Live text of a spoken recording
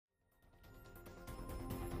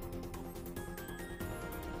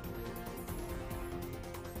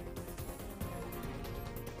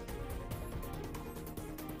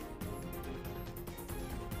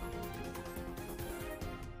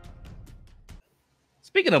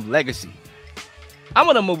Speaking of legacy, I'm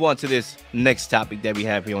going to move on to this next topic that we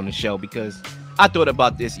have here on the show because I thought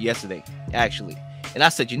about this yesterday, actually. And I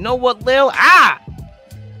said, you know what, Lil?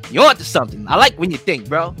 You're onto something. I like when you think,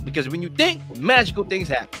 bro, because when you think, magical things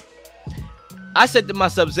happen. I said to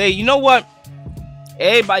myself, Zay, you know what?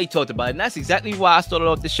 Everybody talked about it, and that's exactly why I started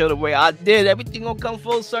off the show the way I did. Everything gonna come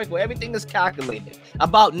full circle. Everything is calculated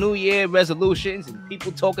about New Year resolutions and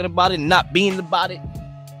people talking about it and not being about it.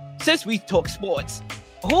 Since we talk sports,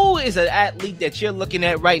 who is an athlete that you're looking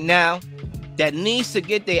at right now that needs to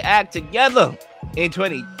get their act together in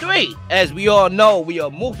 23? As we all know, we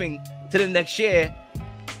are moving to the next year,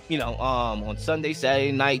 on Sunday,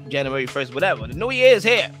 Saturday night, January 1st, whatever. The new year is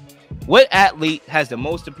here. What athlete has the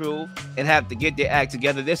most to prove and have to get their act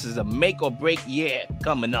together? This is a make or break year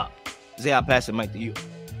coming up. Zay, I'll pass the mic to you.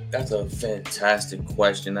 That's a fantastic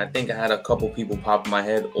question. I think I had a couple people pop in my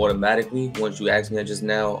head automatically once you asked me that just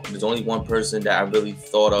now. There's only one person that I really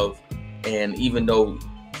thought of, and even though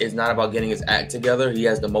it's not about getting his act together, he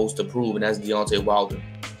has the most to prove, and that's Deontay Wilder.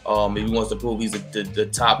 If he wants to prove he's the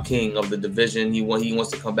top king of the division, he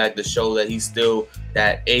wants to come back to show that he's still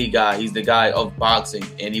that A guy. He's the guy of boxing,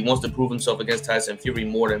 and he wants to prove himself against Tyson Fury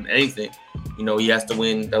more than anything. He has to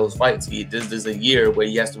win those fights. This is a year where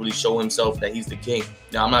he has to really show himself that he's the king.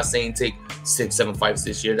 Now, I'm not saying take 6-7 fights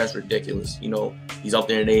this year. That's ridiculous. He's up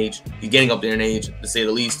there in age. He's getting up there in age, to say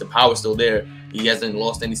the least. The power's still there. He hasn't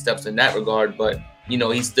lost any steps in that regard, but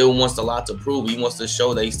he still wants a lot to prove. He wants to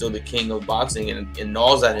show that he's still the king of boxing, and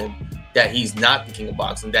gnaws at him that he's not the king of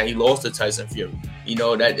boxing, that he lost to Tyson Fury.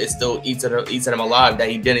 That it still eats at him alive that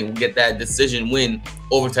he didn't get that decision win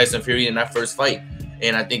over Tyson Fury in that first fight.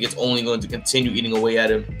 And I think it's only going to continue eating away at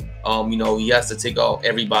him. He has to take out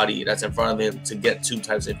everybody that's in front of him to get to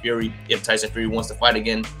Tyson Fury. If Tyson Fury wants to fight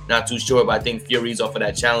again, not too sure, but I think Fury's off of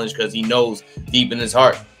that challenge because he knows deep in his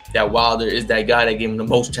heart that Wilder is that guy that gave him the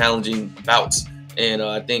most challenging bouts. And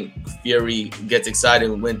I think Fury gets excited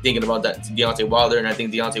when thinking about that Deontay Wilder, and I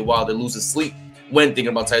think Deontay Wilder loses sleep when thinking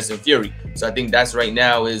about Tyson Fury. So I think that's right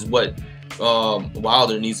now is what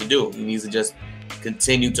Wilder needs to do. He needs to just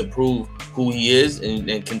continue to prove who he is and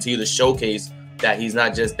continue to showcase that he's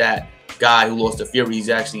not just that guy who lost to Fury. He's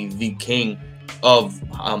actually the king of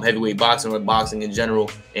heavyweight boxing or boxing in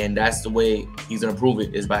general. And that's the way he's going to prove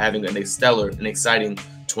it, is by having an exciting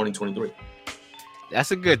 2023.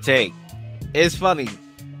 That's a good take. It's funny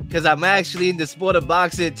because I'm actually in the sport of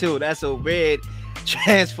boxing too. That's a weird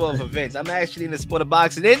transfer of events. I'm actually in the sport of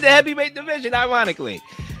boxing in the heavyweight division, ironically.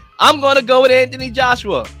 I'm going to go with Anthony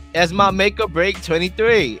Joshua as my make or break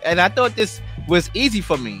 23. And I thought this was easy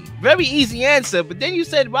for me. Very easy answer. But then you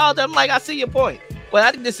said Wilder. I'm like, I see your point. But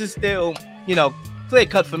I think this is still, clear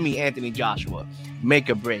cut for me, Anthony Joshua. Make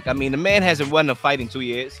or break. I mean, the man hasn't won a fight in 2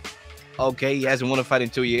 years. Okay, he hasn't won a fight in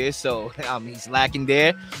 2 years. So he's lacking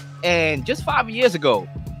there. And just 5 years ago,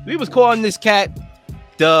 we was calling this cat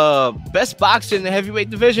the best boxer in the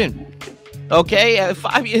heavyweight division. Okay,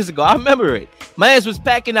 5 years ago, I remember it. My ass was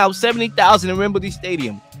packing out 70,000 in Wembley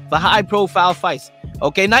Stadium for high-profile fights.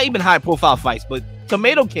 Okay, not even high-profile fights, but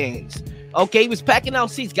tomato cans. Okay, he was packing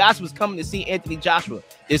out seats. Guys was coming to see Anthony Joshua.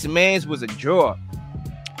 This man's was a draw.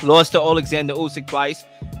 Lost to Alexander Usyk twice.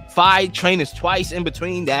 Fired trainers twice in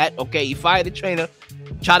between that. Okay, he fired the trainer.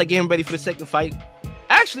 Tried to get him ready for the second fight.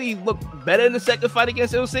 Actually looked better in the second fight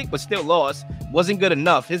against Usyk, but still lost. Wasn't good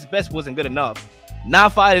enough. His best wasn't good enough. Now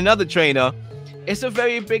fired another trainer. It's a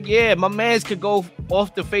very big year. My man's could go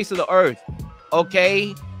off the face of the earth,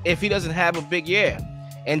 okay, if he doesn't have a big year.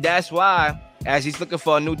 And that's why, as he's looking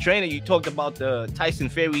for a new trainer, you talked about the Tyson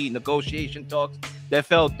Fury negotiation talks that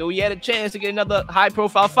fell through. He had a chance to get another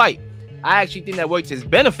high-profile fight. I actually think that worked to his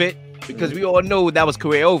benefit because we all know that was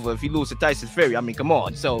career over if he loses to Tyson Fury. I mean, come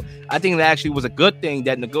on. So I think that actually was a good thing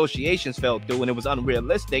that negotiations fell through and it was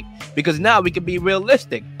unrealistic because now we can be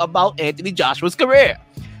realistic about Anthony Joshua's career.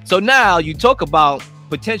 So now you talk about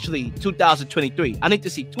potentially 2023. I need to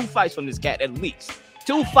see 2 fights from this cat at least.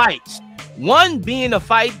 2 fights. One being a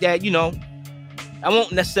fight that, I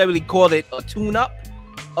won't necessarily call it a tune-up.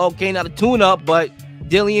 Okay, not a tune-up, but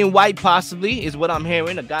Dillian White possibly is what I'm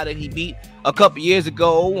hearing. A guy that he beat a couple years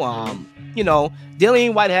ago.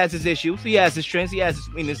 Dillian White has his issues. He has his strengths. He has his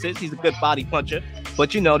weaknesses. He's a good body puncher.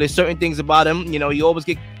 But, there's certain things about him. He always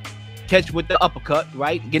catch with the uppercut,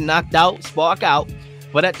 right? Get knocked out, spark out.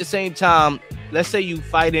 But at the same time, let's say you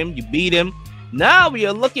fight him, you beat him. Now we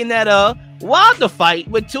are looking at a Wilder fight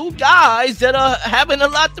with 2 guys that are having a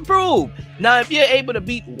lot to prove. Now, if you're able to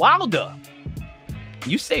beat Wilder,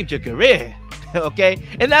 you saved your career, okay?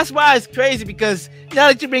 And that's why it's crazy because now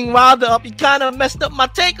that you bring Wilder up, you kind of messed up my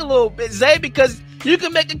take a little bit, Zay, because You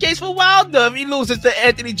can make a case for Wilder if he loses to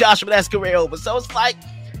Anthony Joshua. That's career over. So it's like,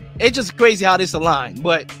 it's just crazy how this aligned.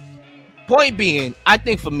 But point being, I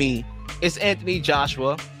think for me, it's Anthony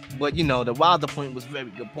Joshua. But, you know, the Wilder point was a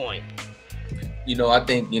very good point. You know, I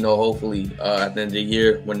think, you know, hopefully at the end of the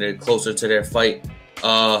year, when they're closer to their fight,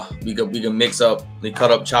 we can mix up,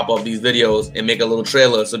 chop up these videos and make a little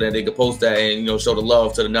trailer so that they could post that and, you know, show the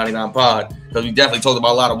love to the 99 Pod, because we definitely talked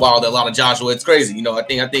about a lot of Wilder, a lot of Joshua. It's crazy, you know. I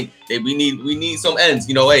think we need some ends,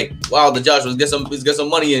 you know. Hey, Wilder, Joshua, let's get some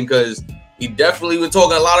money in, because he definitely been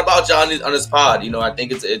talking a lot about John on this pod. You know, I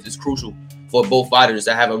think it's crucial for both fighters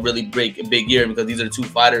to have a really big year, because these are the two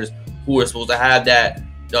fighters who are supposed to have that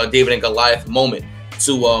David and Goliath moment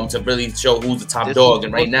to really show who's the top dog.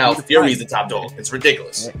 And right now, Fury's the top dog. It's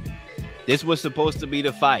ridiculous. This was supposed to be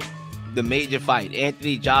the fight, the major fight,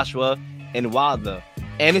 Anthony Joshua and Wilder.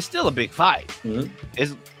 And it's still a big fight. Mm-hmm.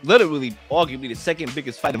 It's literally arguably the second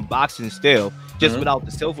biggest fight in boxing still, just without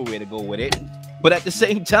the silverware to go with it. But at the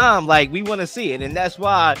same time, like, we want to see it. And that's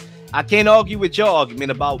why I can't argue with your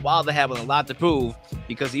argument about Wilder having a lot to prove,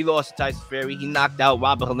 because he lost to Tyson Fury. He knocked out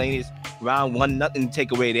Robert Helenius round 1, nothing to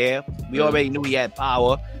take away there. We already knew he had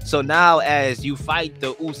power. So now as you fight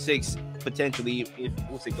the Usyk, potentially, if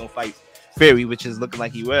Usyk don't fight Fury, which is looking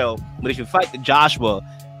like he will, but if you fight the Joshua,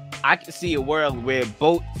 I can see a world where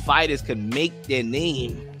both fighters can make their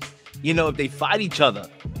name, you know, if they fight each other,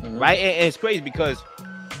 right? And it's crazy because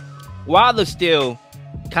Wilder still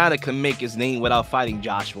kind of can make his name without fighting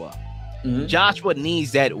Joshua. Joshua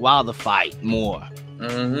needs that Wilder fight more.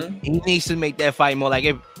 He needs to make that fight more. Like,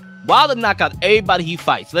 if Wilder knock out everybody he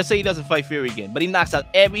fights, let's say he doesn't fight Fury again, but he knocks out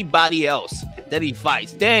everybody else that he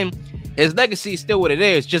fights, then his legacy is still what it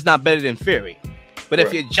is, just not better than Fury. But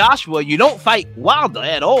if you're Joshua, you don't fight Wilder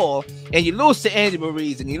at all, and you lose to Andy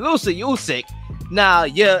Ruiz and you lose to Usyk, now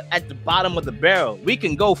you're at the bottom of the barrel. We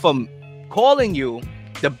can go from calling you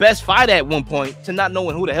the best fighter at one point to not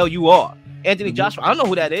knowing who the hell you are. Anthony Joshua, I don't know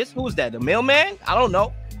who that is. Who's that? The mailman? I don't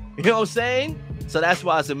know. You know what I'm saying? So that's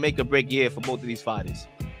why it's a make or break year for both of these fighters.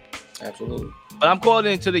 Absolutely. But I'm calling it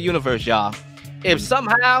into the universe, y'all. If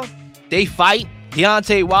somehow they fight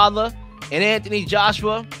Deontay Wilder and Anthony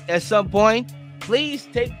Joshua at some point, please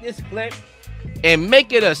take this clip and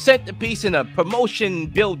make it a centerpiece in a promotion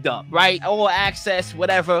build-up, right? Or access,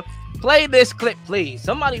 whatever. Play this clip, please.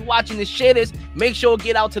 Somebody watching this, share this. Make sure to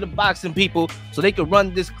get out to the boxing people so they can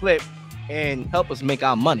run this clip and help us make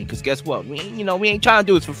our money. Because guess what? We ain't trying to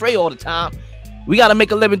do this for free all the time. We got to make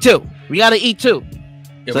a living too. We got to eat too.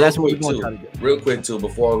 Yeah, so that's what we're going to try to do. Real quick too,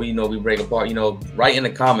 before we break apart, write in the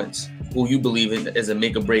comments who you believe is a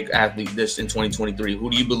make or break athlete this in 2023. Who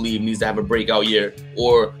do you believe needs to have a breakout year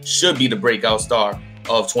or should be the breakout star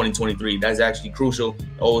of 2023? That's actually crucial.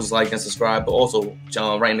 Always like and subscribe, but also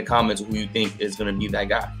write in the comments who you think is going to be that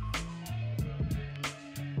guy.